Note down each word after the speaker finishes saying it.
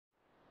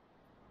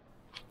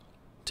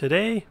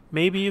Today,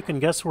 maybe you can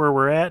guess where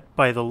we're at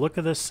by the look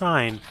of this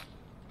sign.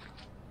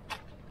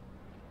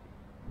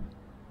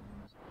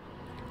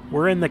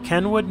 We're in the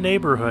Kenwood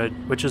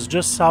neighborhood, which is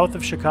just south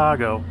of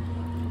Chicago.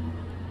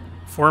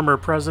 Former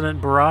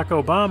President Barack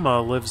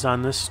Obama lives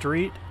on this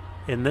street,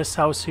 in this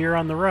house here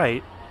on the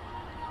right.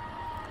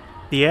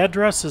 The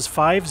address is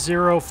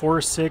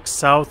 5046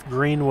 South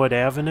Greenwood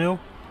Avenue,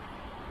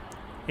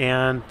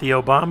 and the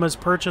Obamas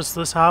purchased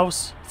this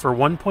house for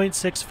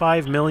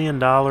 $1.65 million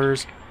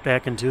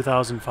back in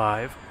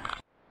 2005.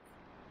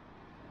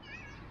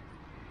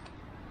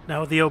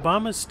 Now, the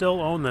Obamas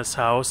still own this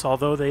house,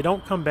 although they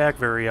don't come back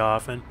very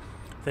often.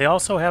 They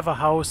also have a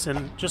house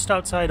just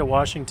outside of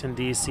Washington,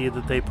 D.C.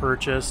 that they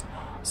purchased,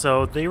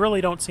 so they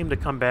really don't seem to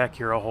come back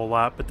here a whole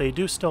lot, but they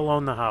do still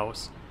own the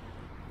house.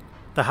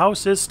 The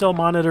house is still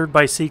monitored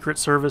by Secret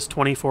Service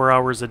 24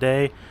 hours a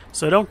day,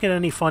 so don't get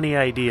any funny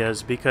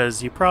ideas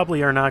because you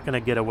probably are not going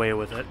to get away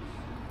with it.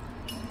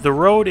 The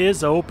road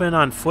is open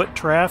on foot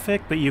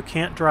traffic, but you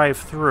can't drive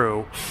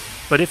through.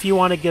 But if you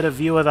want to get a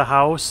view of the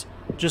house,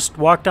 just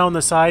walk down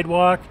the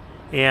sidewalk,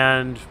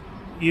 and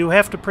you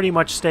have to pretty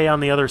much stay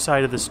on the other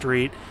side of the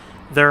street.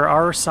 There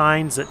are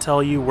signs that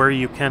tell you where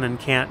you can and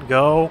can't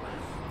go.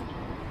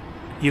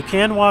 You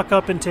can walk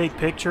up and take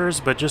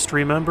pictures, but just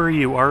remember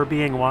you are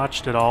being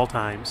watched at all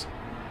times.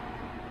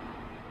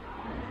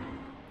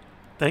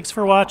 Thanks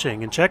for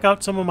watching, and check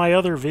out some of my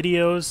other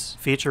videos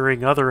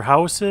featuring other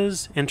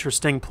houses,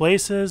 interesting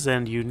places,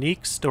 and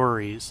unique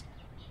stories.